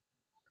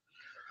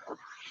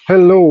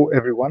Hello,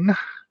 everyone,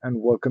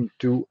 and welcome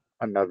to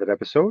another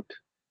episode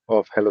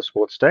of Hello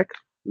Sports Tech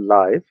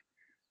Live.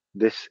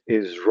 This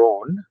is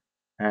Ron,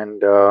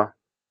 and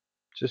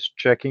just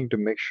checking to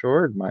make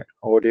sure my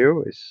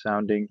audio is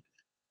sounding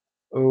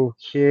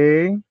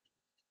okay.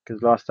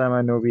 Because last time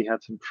I know we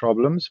had some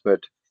problems, but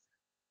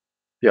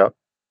yeah,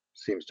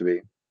 seems to be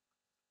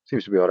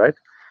seems to be all right.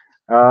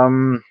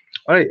 Um,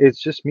 all right,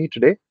 it's just me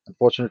today.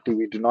 Unfortunately,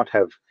 we do not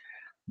have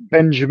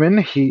Benjamin.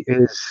 He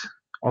is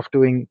off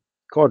doing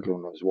God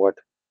alone knows what.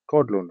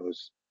 God alone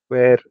knows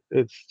where.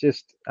 It's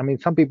just, I mean,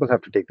 some people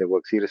have to take their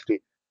work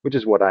seriously, which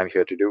is what I'm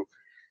here to do.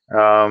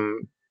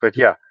 But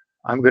yeah,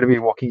 I'm going to be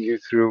walking you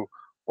through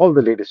all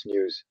the latest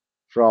news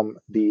from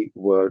the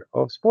world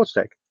of sports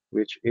tech,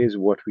 which is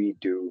what we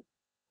do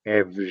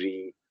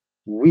every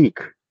week.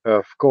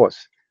 Of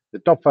course, the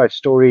top five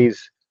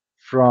stories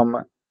from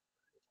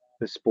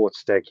the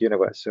sports tech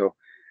universe. So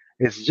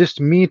it's just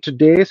me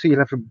today, so you'll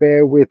have to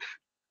bear with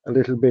a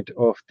little bit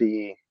of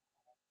the,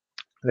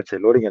 let's say,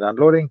 loading and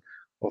unloading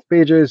of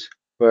pages,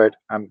 but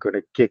I'm going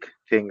to kick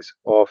things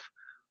off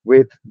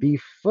with the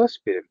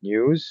first bit of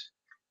news,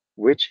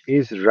 which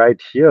is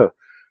right here.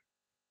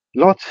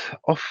 Lots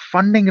of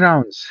funding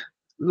rounds,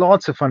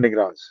 lots of funding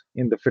rounds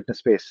in the fitness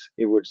space,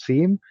 it would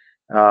seem.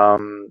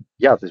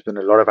 Yeah, there's been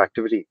a lot of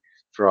activity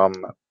from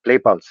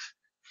PlayPulse,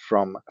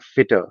 from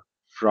Fitter,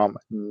 from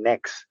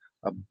Nex,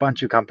 a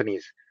bunch of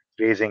companies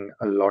raising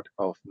a lot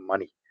of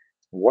money.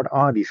 What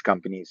are these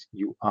companies,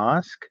 you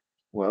ask?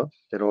 Well,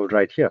 they're all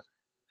right here.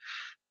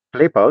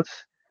 PlayPulse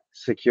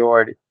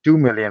secured 2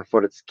 million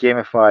for its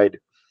gamified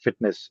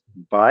fitness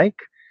bike,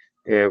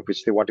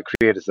 which they want to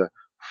create as a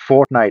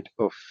fortnight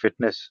of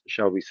fitness,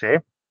 shall we say.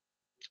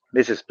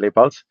 This is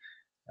PlayPulse.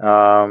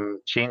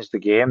 Change the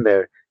game.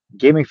 Their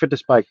gaming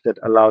fitness bike that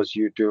allows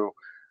you to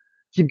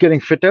keep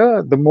getting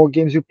fitter the more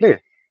games you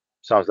play.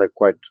 Sounds like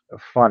quite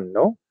fun,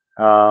 no?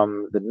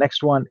 The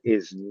next one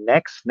is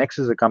Nex. Nex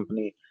is a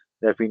company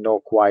that we know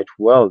quite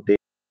well. They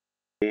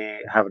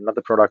have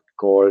another product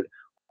called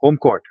Home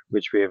Court,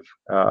 which we've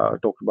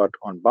talked about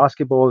on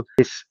basketball.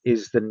 This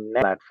is the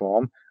next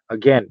platform.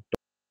 Again,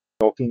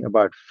 talking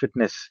about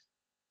fitness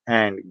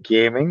and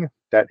gaming.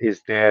 That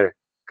is their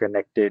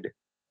connected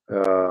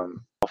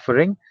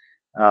offering.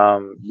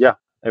 Yeah,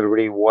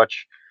 everybody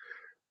watch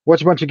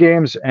a bunch of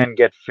games and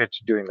get fit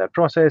during that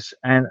process.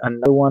 And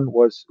another one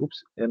was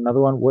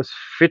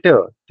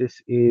Fitter.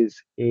 This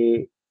is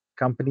a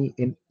company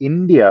in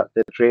India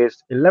that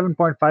raised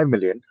 11.5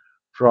 million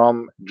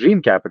from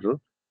Dream Capital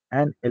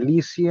and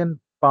Elysian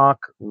Park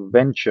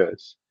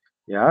Ventures.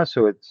 Yeah,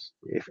 so it's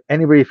if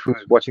anybody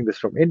who's watching this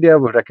from India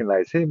will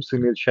recognize him,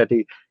 Sunil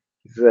Shetty.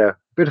 He's a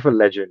bit of a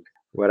legend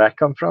where I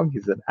come from.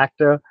 He's an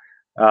actor.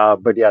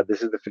 But yeah,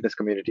 this is the fitness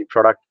community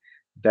product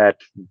that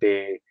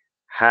they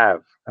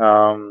have.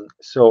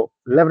 So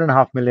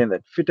 11.5 million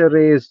that Fitter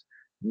raised,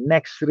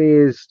 Next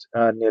raised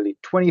nearly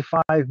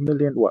 25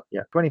 million. What?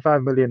 Yeah,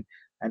 25 million,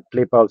 and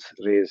PlayPulse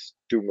raised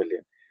 2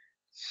 million.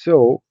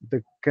 So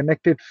the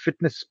connected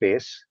fitness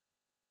space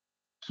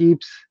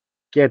keeps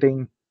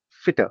getting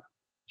fitter,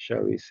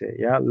 shall we say?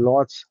 Yeah,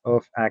 lots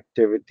of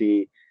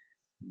activity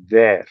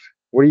there.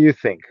 What do you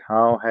think?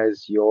 How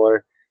has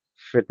your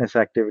fitness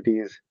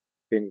activities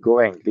been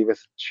going? Leave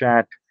us a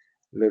chat,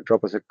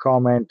 drop us a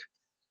comment,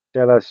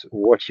 tell us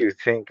what you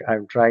think.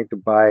 I'm trying to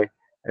buy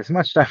as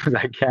much time as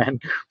I can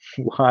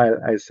while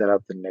I set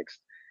up the next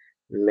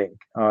link.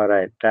 All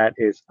right, that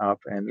is up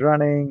and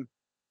running,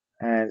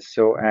 and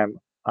so am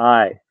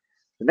I.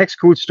 The next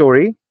cool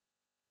story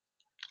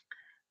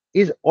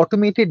is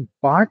automated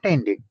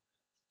bartending.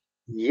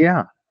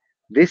 Yeah,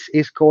 this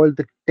is called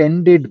the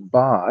Tended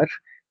Bar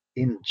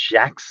in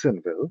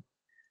Jacksonville.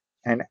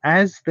 And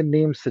as the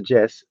name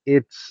suggests,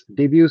 its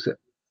debuts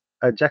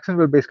a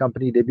Jacksonville-based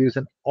company debuts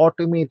an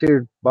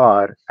automated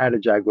bar at a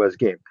Jaguars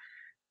game.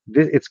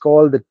 It's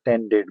called the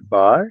Tended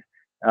Bar.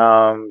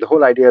 The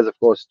whole idea is, of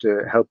course,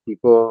 to help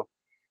people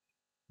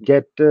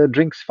get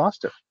drinks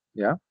faster.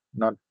 Yeah,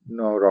 not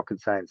no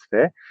rocket science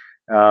there.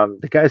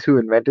 The guys who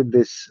invented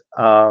this,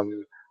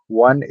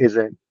 one is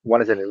an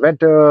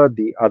inventor,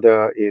 the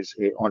other is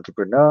a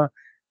entrepreneur,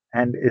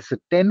 and it's a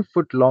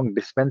 10-foot long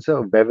dispenser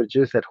of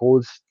beverages that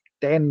holds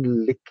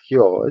 10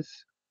 liqueurs,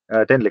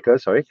 10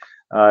 liquors, sorry,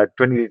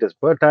 20 liters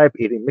per type,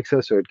 18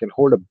 mixers, so it can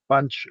hold a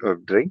bunch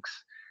of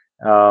drinks.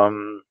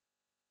 Um,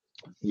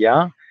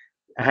 yeah,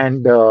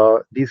 and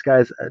these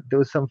guys, there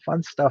was some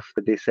fun stuff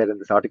that they said in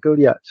this article.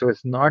 Yeah, so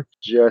it's not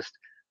just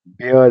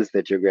beers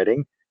that you're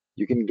getting,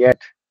 you can get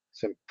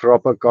some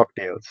proper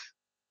cocktails.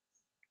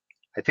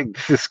 I think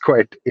this is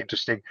quite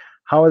interesting.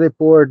 How are they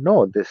poured?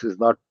 No, this is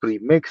not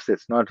pre-mixed.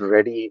 It's not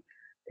ready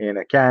in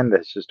a can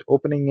that's just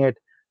opening it.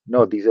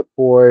 No, these are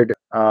poured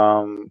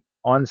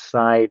on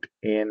site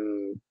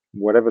in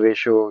whatever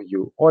ratio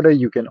you order.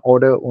 You can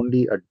order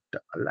only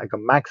like a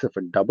max of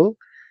a double.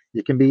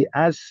 It can be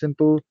as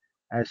simple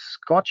as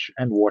scotch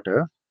and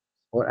water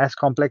or as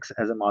complex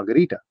as a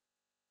margarita.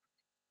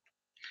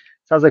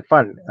 Sounds like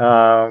fun.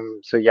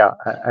 So yeah,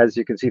 as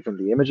you can see from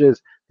the images,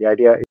 the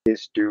idea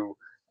is to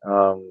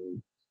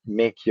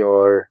make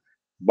your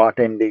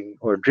bartending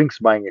or drinks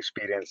buying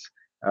experience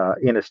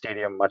in a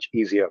stadium much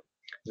easier.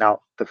 Now,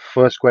 the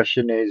first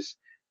question is,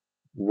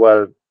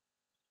 well,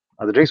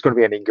 are the drinks going to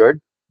be any good?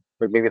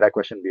 But maybe that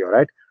question will be all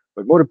right.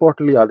 But more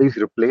importantly, are these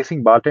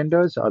replacing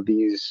bartenders? Are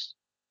these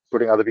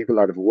putting other people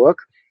out of work?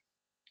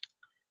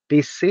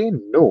 They say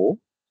no,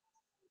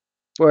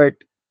 but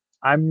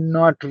I'm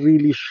not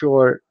really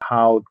sure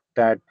how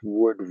that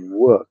would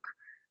work.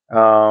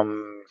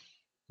 Um,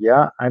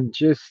 yeah, I'm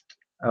just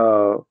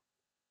perfect.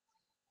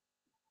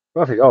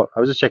 Oh, I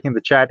was just checking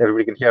the chat.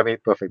 Everybody can hear me.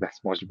 Perfect. That's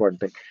the most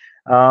important thing.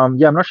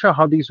 Yeah, I'm not sure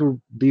how these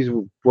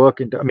will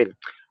work into. I mean,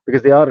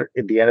 because they are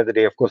at the end of the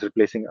day, of course,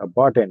 replacing a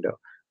bartender.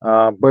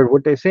 But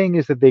what they're saying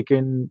is that they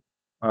can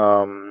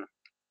um,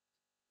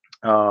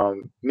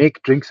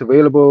 make drinks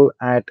available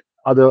at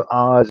other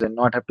hours and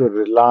not have to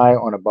rely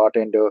on a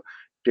bartender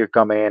to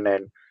come in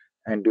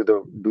and do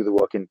the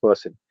work in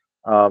person.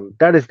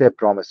 That is their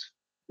promise.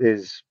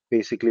 Is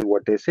basically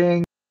what they're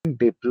saying.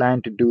 They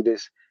plan to do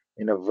this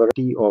in a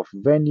variety of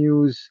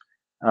venues.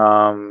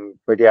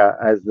 But yeah,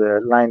 as the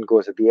line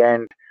goes at the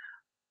end,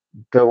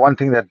 the one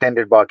thing that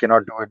tended bar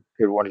cannot do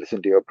it won't listen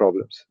to your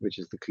problems, which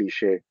is the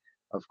cliche,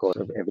 of course,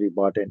 of every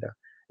bartender.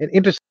 An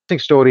interesting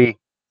story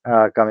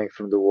coming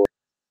from the world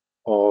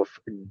of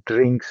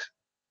drinks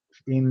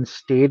in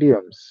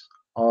stadiums.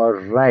 All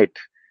right,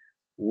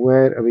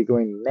 where are we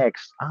going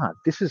next?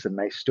 This is a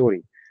nice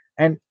story,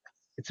 and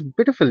it's a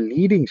bit of a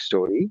leading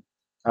story.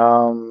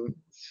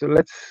 So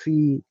let's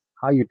see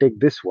how you take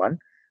this one.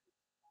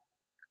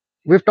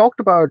 We've talked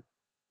about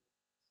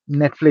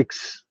Netflix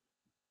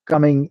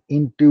coming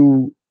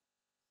into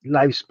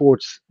live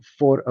sports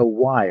for a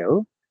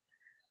while.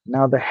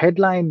 Now, the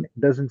headline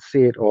doesn't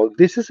say it all.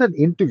 This is an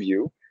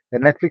interview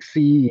that Netflix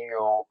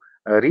CEO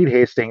Reed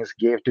Hastings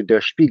gave to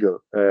Der Spiegel,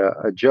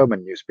 a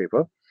German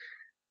newspaper.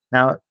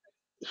 Now,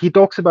 he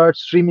talks about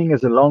streaming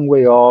is a long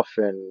way off,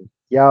 and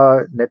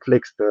yeah,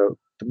 Netflix, the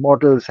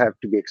models have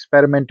to be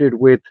experimented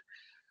with.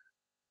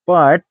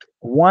 But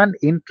one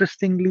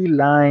interestingly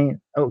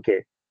line,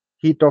 okay,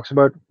 he talks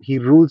about he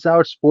rules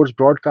out sports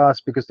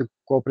broadcast because the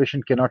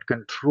corporation cannot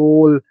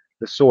control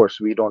the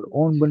source. We don't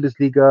own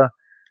Bundesliga.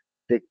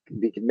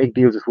 They can make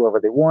deals with whoever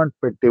they want,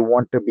 but they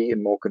want to be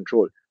in more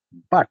control.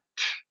 But,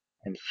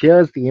 and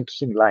here's the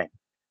interesting line,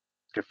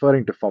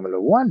 referring to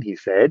Formula One, he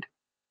said,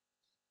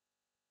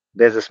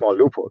 there's a small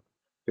loophole.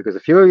 Because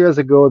a few years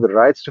ago, the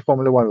rights to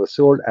Formula One were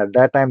sold. At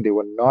that time, they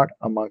were not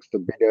amongst the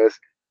bidders.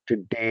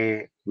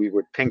 Today, we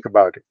would think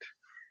about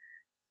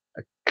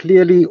it.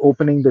 Clearly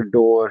opening the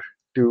door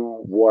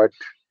to what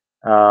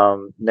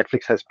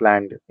Netflix has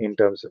planned in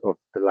terms of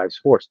the live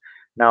sports.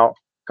 Now,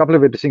 a couple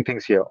of interesting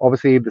things here.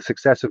 Obviously, the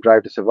success of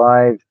Drive to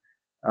Survive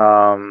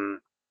um,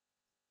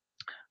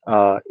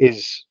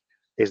 is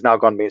now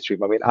gone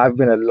mainstream. I mean, I've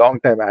been a long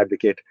time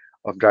advocate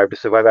of Drive to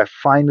Survive. I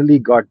finally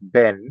got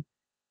Ben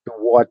to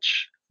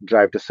watch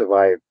Drive to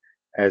Survive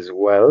as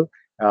well.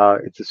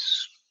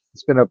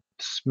 It's been a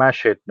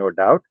smash hit, no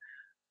doubt.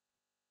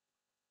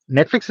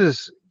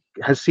 Netflix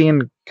has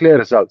seen clear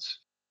results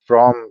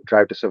from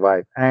Drive to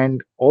Survive,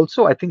 and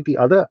also I think the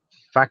other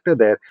factor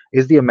there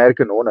is the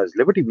American owners.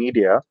 Liberty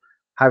Media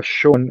have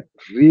shown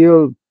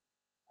real,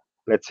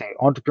 let's say,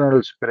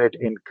 entrepreneurial spirit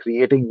in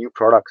creating new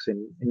products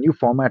in new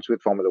formats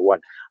with Formula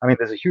One. I mean,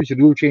 there's a huge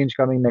rule change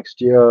coming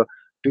next year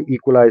to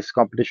equalize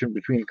competition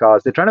between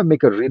cars. They're trying to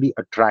make a really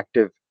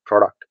attractive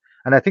product.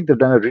 And I think they've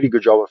done a really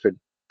good job of it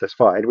thus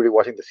far. Anybody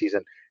watching the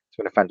season, it's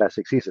been a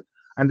fantastic season.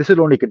 And this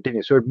will only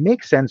continue. So it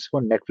makes sense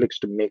for Netflix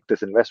to make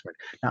this investment.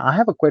 Now, I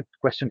have a quick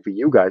question for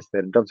you guys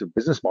there in terms of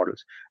business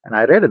models. And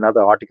I read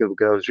another article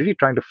because I was really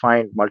trying to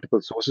find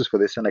multiple sources for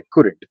this and I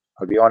couldn't.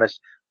 I'll be honest.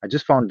 I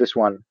just found this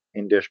one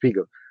in Der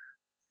Spiegel.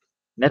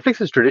 Netflix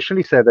has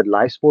traditionally said that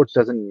live sports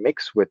doesn't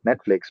mix with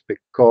Netflix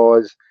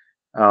because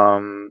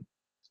um,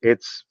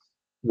 it's,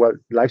 well,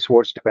 live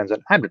sports depends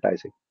on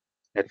advertising.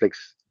 Netflix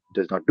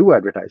does not do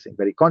advertising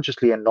very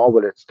consciously, and nor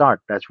will it start.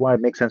 That's why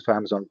it makes sense for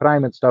Amazon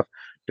Prime and stuff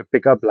to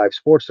pick up live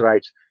sports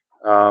rights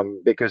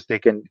because they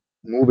can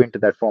move into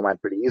that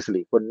format pretty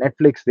easily. For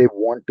Netflix, they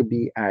want to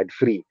be ad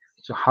free.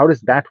 So, how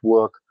does that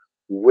work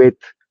with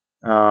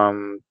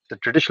the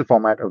traditional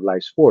format of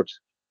live sports?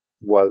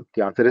 Well,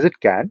 the answer is it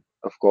can,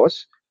 of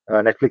course.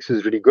 Netflix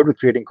is really good with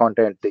creating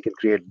content. They can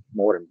create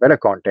more and better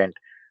content,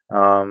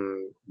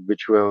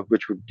 which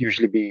would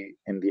usually be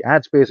in the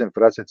ad space. And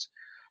for us, it's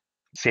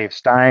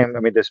saves time. I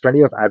mean, there's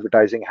plenty of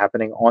advertising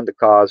happening on the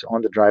cars,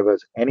 on the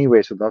drivers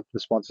anyway, so that the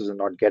sponsors are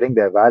not getting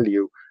their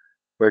value.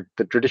 But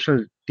the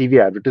traditional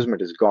TV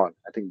advertisement is gone.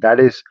 I think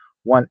that is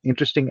one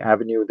interesting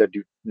avenue that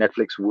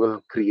Netflix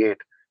will create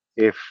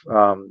if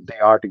they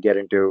are to get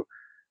into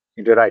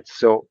rights.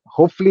 So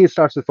hopefully it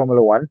starts with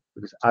Formula One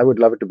because I would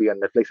love it to be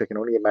on Netflix. I can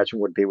only imagine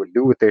what they would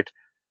do with it,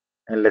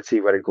 and let's see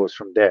where it goes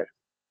from there.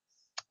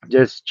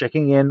 Just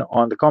checking in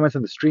on the comments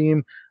on the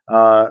stream.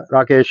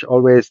 Rakesh,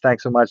 always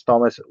thanks so much.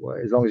 Thomas,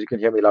 as long as you can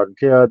hear me loud and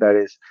clear, that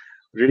is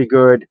really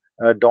good.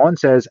 Dawn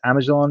says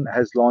Amazon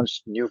has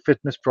launched new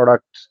fitness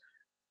products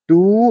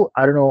too.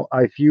 I don't know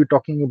if you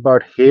talking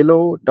about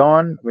Halo,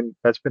 Dawn, when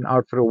that's been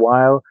out for a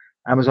while.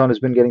 Amazon has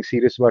been getting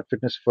serious about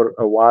fitness for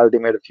a while. They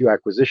made a few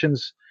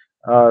acquisitions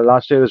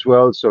last year as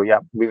well. So yeah,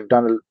 we've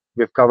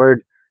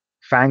covered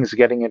Fangs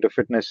getting into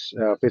fitness,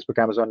 Facebook,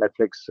 Amazon,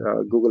 Netflix,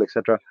 Google,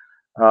 etc.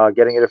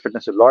 Getting into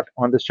fitness a lot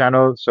on this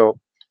channel. So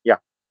yeah,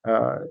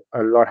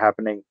 a lot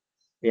happening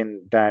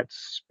in that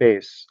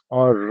space.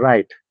 All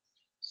right.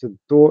 So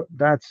though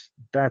that's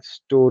that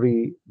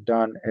story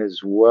done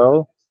as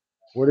well.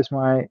 What is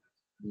my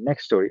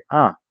next story?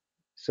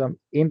 Some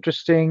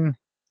interesting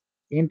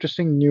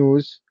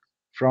news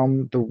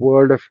from the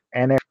world of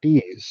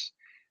NFTs.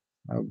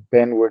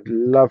 Ben would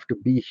love to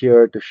be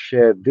here to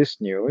share this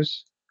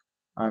news,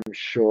 I'm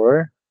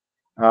sure.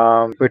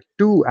 But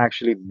two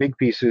actually big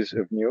pieces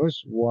of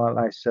news while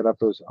I set up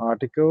those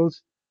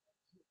articles.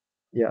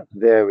 Yeah,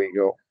 there we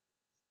go.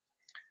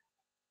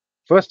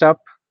 First up,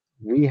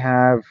 we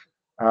have,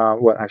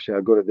 well, actually,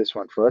 I'll go to this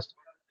one first.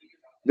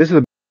 This is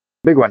a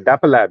big one,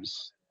 Dapper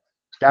Labs.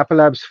 Dapper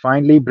Labs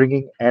finally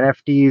bringing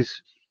NFTs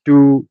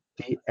to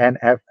the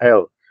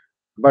NFL.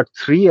 About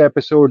 3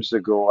 episodes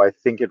ago, I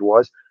think it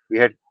was, we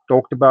had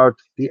talked about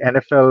the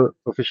NFL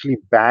officially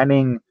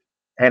banning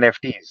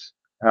NFTs.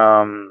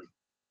 Um,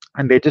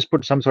 and they just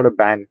put some sort of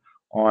ban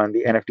on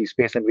the NFT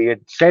space. And we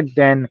had said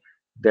then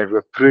that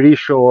we're pretty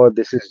sure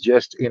this is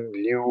just in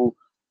lieu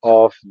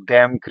of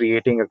them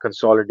creating a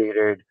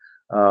consolidated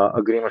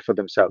agreement for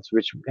themselves,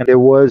 which, and there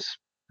was,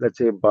 let's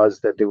say, a buzz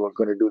that they were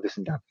going to do this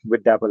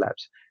with Dapper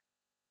Labs.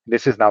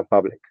 This is now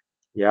public.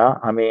 Yeah,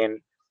 I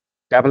mean,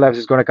 Dapper Labs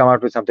is going to come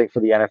out with something for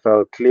the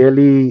NFL.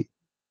 Clearly,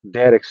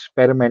 their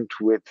experiment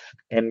with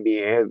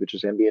NBA, which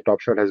is NBA Top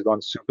Shot, has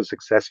gone super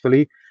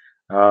successfully.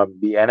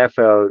 The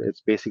NFL,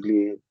 it's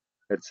basically,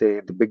 let's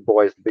say, the big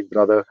boys, the big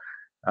brother,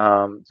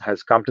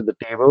 has come to the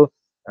table.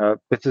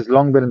 This has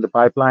long been in the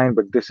pipeline,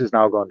 but this has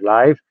now gone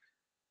live.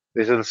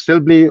 This will still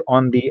be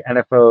on the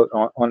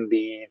NFL, on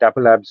the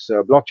Dapper Labs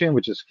blockchain,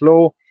 which is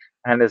Flow,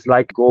 and is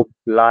like go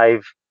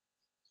live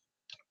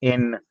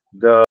in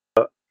the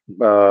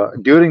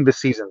during the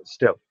season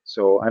still.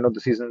 So I know the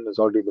season has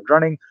already been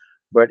running,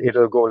 but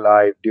it'll go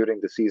live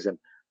during the season.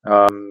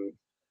 The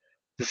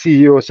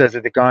CEO says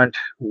that they can't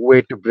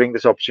wait to bring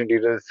this opportunity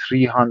to the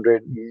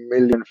 300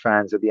 million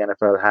fans that the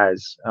NFL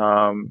has.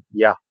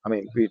 Yeah, I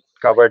mean, we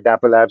covered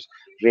Dapper Labs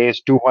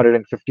raised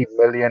 250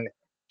 million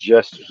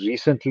just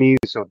recently,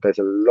 so there's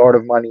a lot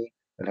of money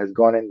that has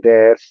gone in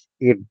there.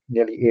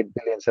 Nearly 8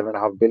 billion,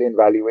 7.5 billion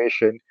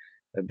valuation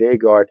that they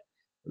got.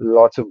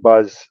 Lots of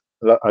buzz.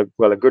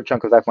 Well, a good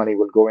chunk of that money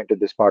will go into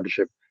this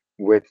partnership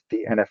with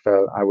the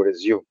NFL, I would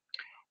assume.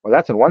 Well,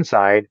 that's on one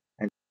side.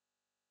 And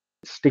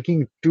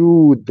sticking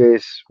to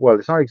this, well,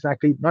 it's not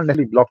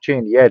necessarily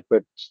blockchain yet,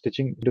 but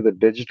stitching to the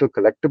digital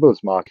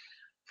collectibles market.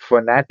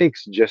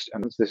 Fanatics just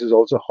announced, this is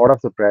also hot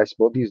off the press.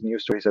 Both these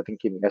news stories, I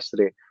think, came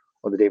yesterday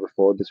or the day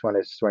before. This one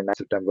is 29th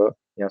September.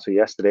 Yeah, so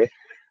yesterday.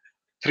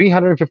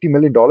 $350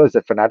 million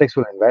that Fanatics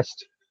will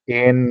invest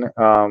in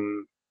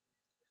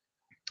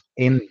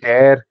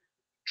their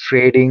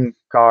trading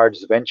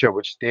cards venture,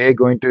 which they're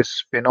going to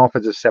spin off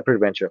as a separate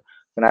venture.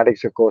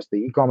 Fanatics, of course, the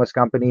e-commerce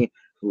company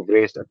who've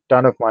raised a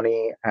ton of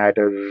money at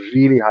a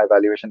really high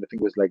valuation. I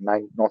think it was like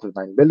north of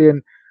 9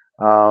 billion.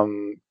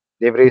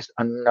 They've raised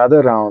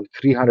another round,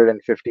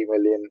 350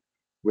 million,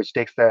 which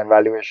takes their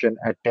valuation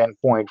at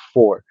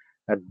 10.4.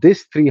 Now,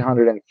 this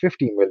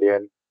 350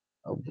 million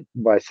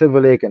by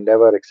Silver Lake,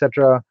 Endeavor,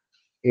 etc.,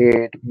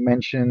 it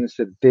mentions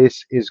that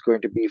this is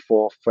going to be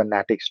for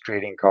Fanatics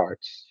trading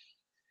cards.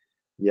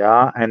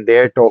 Yeah, and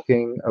they're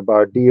talking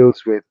about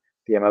deals with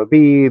the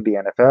MLB, the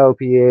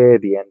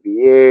NFLPA, the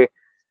NBA.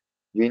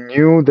 We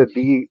knew that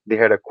they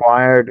had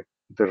acquired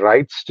the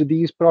rights to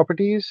these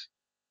properties,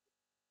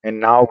 and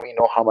now we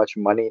know how much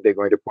money they're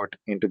going to put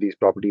into these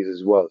properties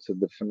as well. So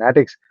the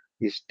Fanatics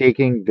is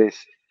taking this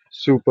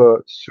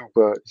super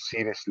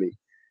seriously.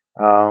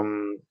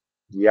 Um,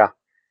 yeah,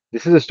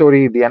 this is a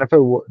story the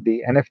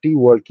the NFT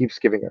world keeps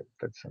giving it.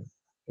 That's some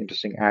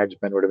interesting ads.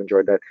 Ben would have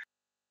enjoyed that.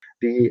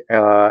 The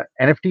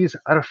NFTs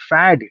are a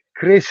fad,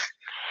 Chris.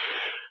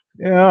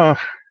 Yeah,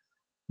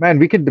 man,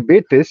 we can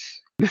debate this.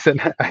 Listen,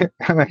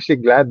 I'm actually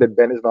glad that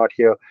Ben is not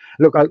here.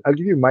 Look, I'll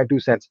give you my 2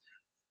 cents.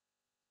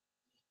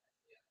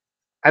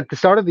 At the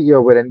start of the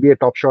year, when NBA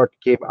Top Shot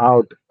came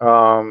out,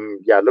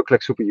 yeah, it looked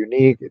like super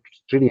unique. It's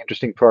really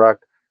interesting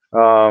product.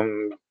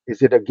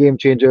 Is it a game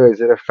changer?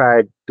 Is it a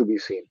fad to be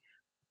seen?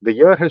 The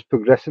year has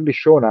progressively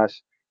shown us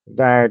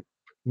that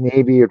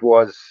maybe it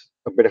was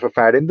a bit of a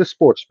fad in the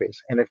sports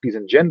space. NFTs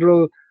in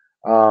general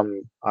are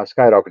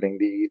skyrocketing.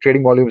 The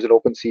trading volumes in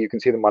OpenSea, you can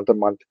see the month on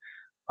month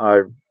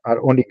are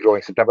only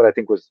growing. September, I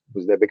think, was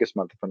their biggest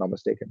month, if I'm not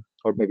mistaken,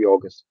 or maybe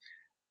August.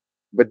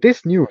 But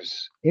this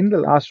news, in the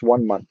last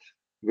 1 month,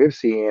 we've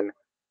seen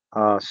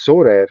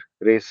Sorare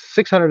raise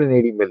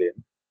 680 million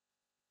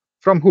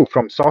from who?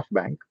 From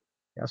SoftBank.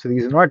 Yeah, so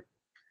these are not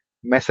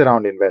mess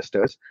around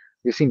investors.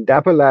 We've seen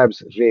Dapper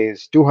Labs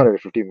raise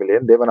 250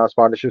 million. They've announced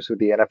partnerships with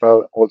the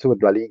NFL, also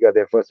with La Liga,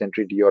 their first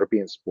entry to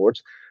European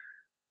sports.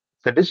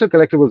 The digital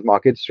collectibles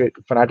market,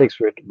 Fanatics,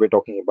 we're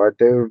talking about.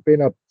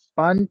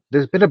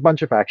 There's been a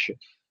bunch of action,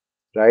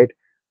 right?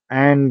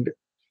 And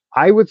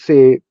I would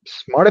say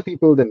smarter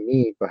people than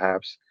me,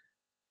 perhaps,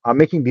 are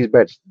making these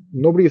bets.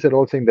 Nobody is at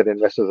all saying that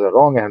investors are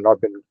wrong and have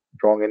not been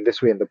wrong in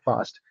this way in the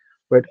past.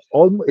 But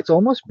it's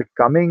almost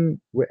becoming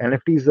where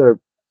NFTs are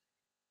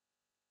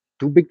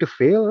too big to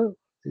fail.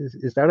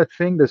 Is that a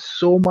thing? There's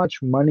so much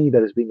money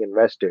that is being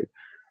invested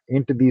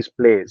into these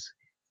plays.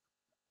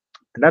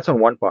 And that's on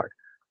one part.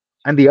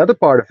 And the other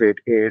part of it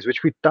is,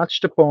 which we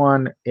touched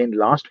upon in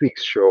last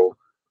week's show,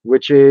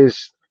 which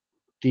is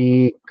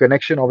the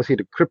connection, obviously,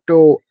 to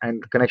crypto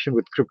and the connection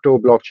with crypto,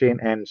 blockchain,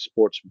 and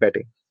sports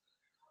betting.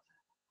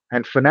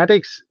 And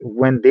Fanatics,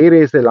 when they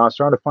raised their last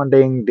round of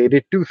funding, they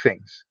did two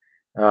things.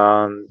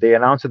 They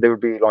announced that they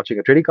would be launching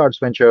a trading cards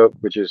venture,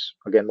 which is,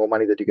 again, more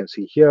money that you can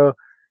see here.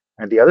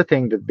 And the other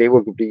thing that they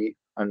will be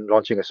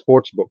launching a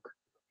sports book.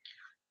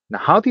 Now,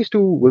 how these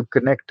two will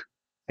connect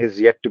is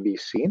yet to be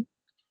seen.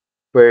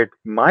 But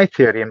my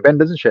theory, and Ben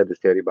doesn't share this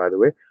theory, by the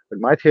way, but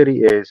my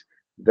theory is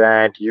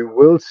that you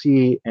will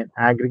see an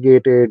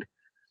aggregated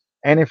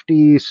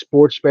NFT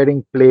sports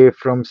betting play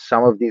from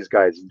some of these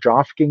guys.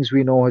 DraftKings,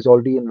 we know, has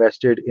already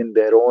invested in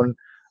their own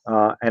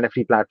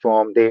NFT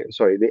platform. They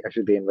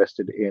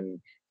invested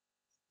in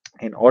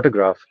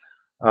Autograph.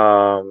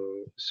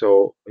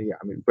 So yeah,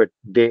 I mean, but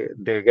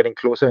they're getting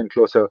closer and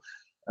closer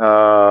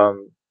to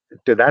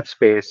that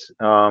space.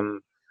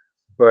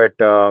 But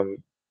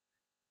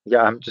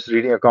Yeah, I'm just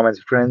reading your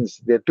comments,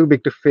 friends. They're too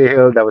big to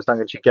fail. That was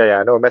tongue in cheek. Yeah,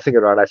 yeah, no, messing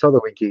around. I saw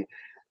the wiki.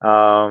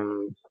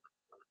 Um,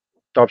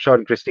 Top Shot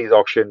and Christie's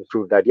auction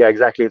proved that. Yeah,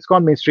 exactly. It's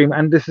gone mainstream,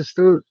 and this is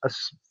still a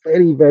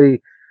very,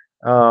 very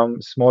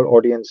small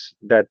audience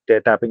that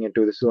they're tapping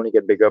into. This will only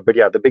get bigger. But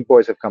yeah, the big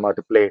boys have come out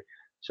to play,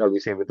 shall we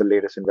say, with the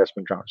latest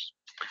investment rounds.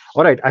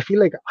 All right, I feel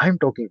like I'm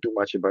talking too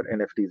much about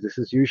NFTs. This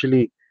is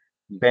usually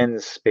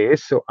Ben's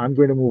space, so I'm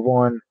going to move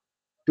on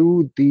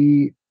to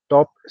the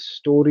top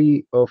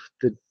story of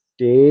the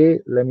day.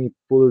 Let me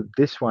pull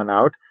this one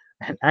out.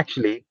 And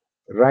actually,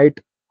 right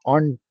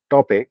on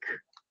topic,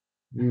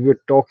 we were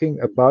talking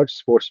about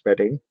sports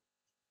betting.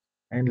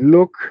 And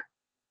look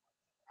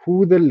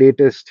who the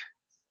latest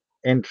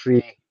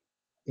entry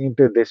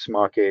into this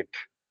market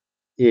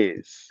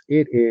is.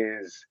 It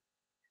is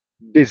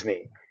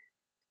Disney,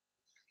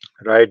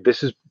 right?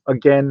 This is,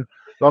 again,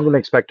 longer than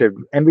expected.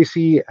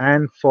 NBC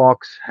and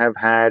Fox have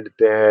had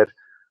their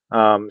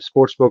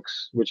sports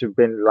books, which have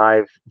been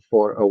live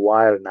for a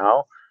while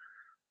now.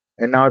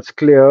 And now it's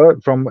clear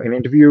from an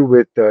interview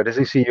with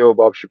Disney CEO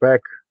Bob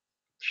Chapek,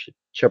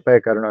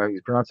 I don't know how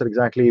you pronounce it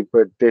exactly,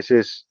 but this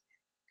is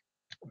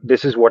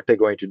what they're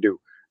going to do.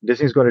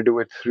 Disney's going to do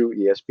it through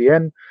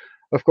ESPN,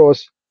 of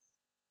course,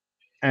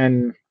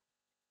 and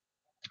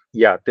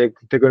yeah, they're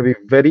going to be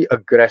very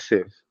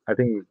aggressive. I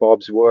think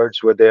Bob's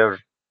words were there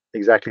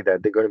exactly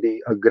that. They're going to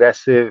be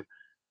aggressive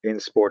in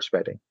sports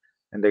betting,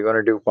 and they're going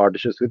to do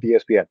partnerships with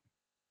ESPN.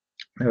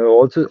 I've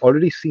also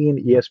already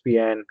seen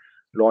ESPN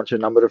launch a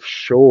number of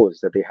shows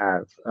that they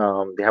have.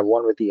 They have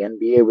one with the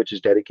NBA, which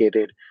is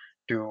dedicated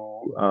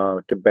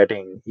to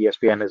betting.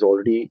 ESPN has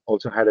already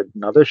also had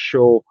another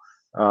show,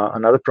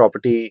 another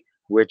property,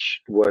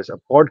 which was a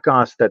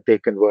podcast that they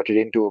converted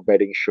into a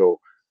betting show,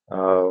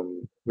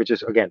 which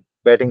is again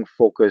betting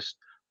focused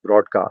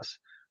broadcast.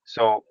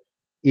 So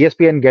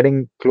ESPN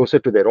getting closer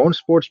to their own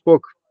sports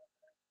book.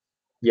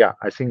 Yeah,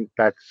 I think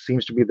that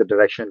seems to be the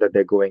direction that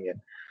they're going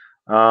in.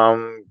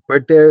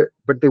 But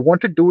they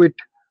want to do it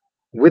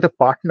with a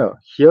partner.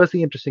 Here's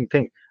the interesting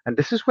thing, and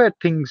this is where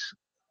things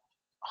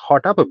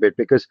hot up a bit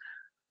because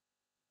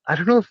I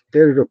don't know if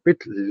they're a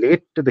bit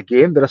late to the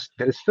game. There is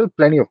still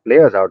plenty of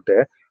players out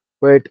there,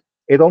 but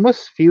it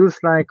almost feels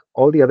like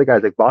all the other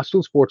guys, like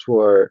Barstool Sports,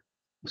 were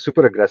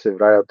super aggressive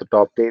right at the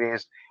top. They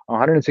raised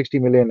 160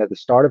 million at the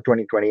start of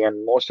 2020,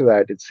 and most of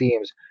that, it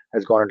seems,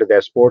 has gone into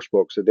their sports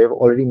book. So they've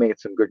already made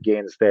some good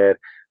gains there.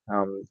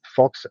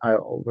 Fox,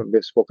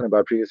 we've spoken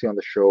about previously on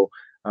the show,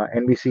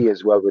 NBC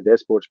as well with their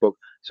sports book.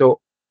 So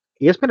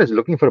ESPN is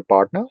looking for a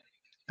partner.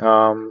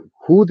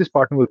 Who this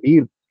partner will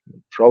be,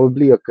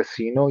 probably a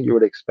casino, you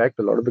would expect.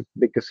 A lot of the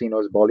big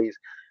casinos, Bollies,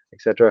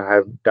 etc.,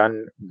 have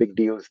done big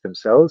deals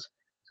themselves.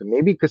 So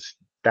maybe because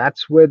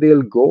that's where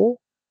they'll go.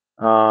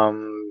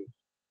 Um,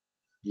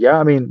 yeah,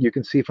 I mean, you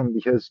can see from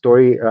his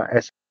story,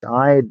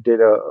 SI did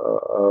a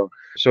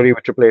story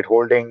with Triple Eight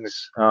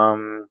Holdings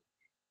to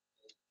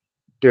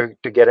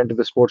get into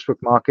the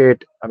sportsbook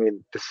market. I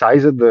mean, the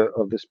size of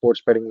the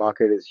sports betting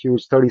market is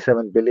huge,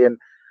 37 billion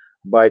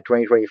by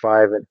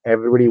 2025, and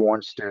everybody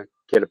wants to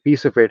get a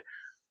piece of it.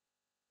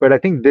 But I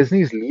think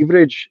Disney's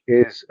leverage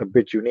is a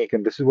bit unique,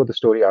 and this is what the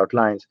story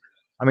outlines.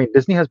 I mean,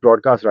 Disney has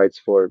broadcast rights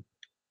for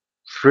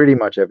pretty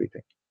much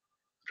everything,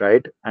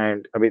 right?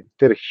 And I mean,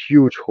 they're a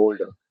huge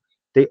holder.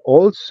 They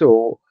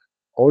also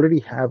already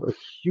have a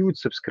huge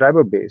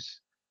subscriber base,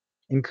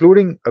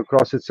 including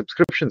across its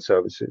subscription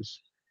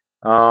services.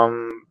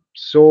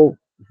 So,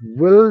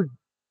 will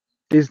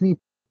Disney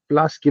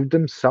Plus give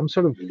them some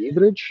sort of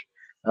leverage?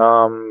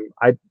 I'm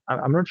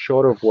not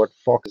sure of what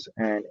Fox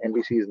and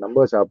NBC's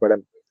numbers are, but I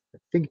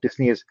think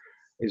Disney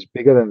is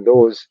bigger than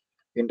those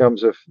in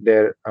terms of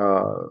their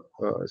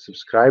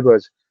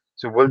subscribers.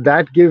 So will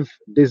that give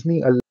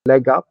Disney a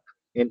leg up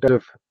in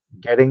terms of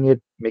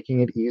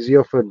making it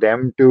easier for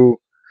them to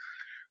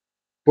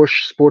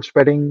push sports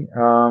betting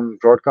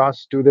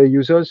broadcasts to their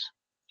users.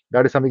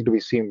 That is something to be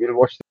seen. We'll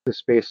watch this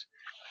space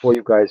for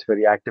you guys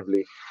very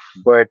actively.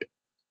 But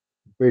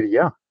but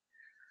yeah,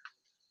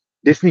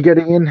 Disney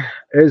getting in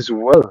as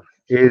well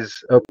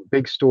is a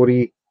big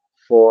story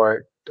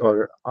for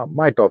or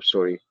my top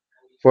story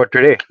for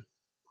today,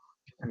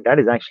 and that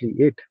is actually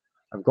it.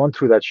 I've gone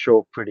through that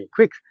show pretty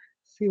quick.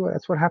 See,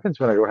 that's what happens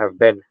when I don't have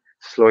Ben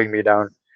slowing me down.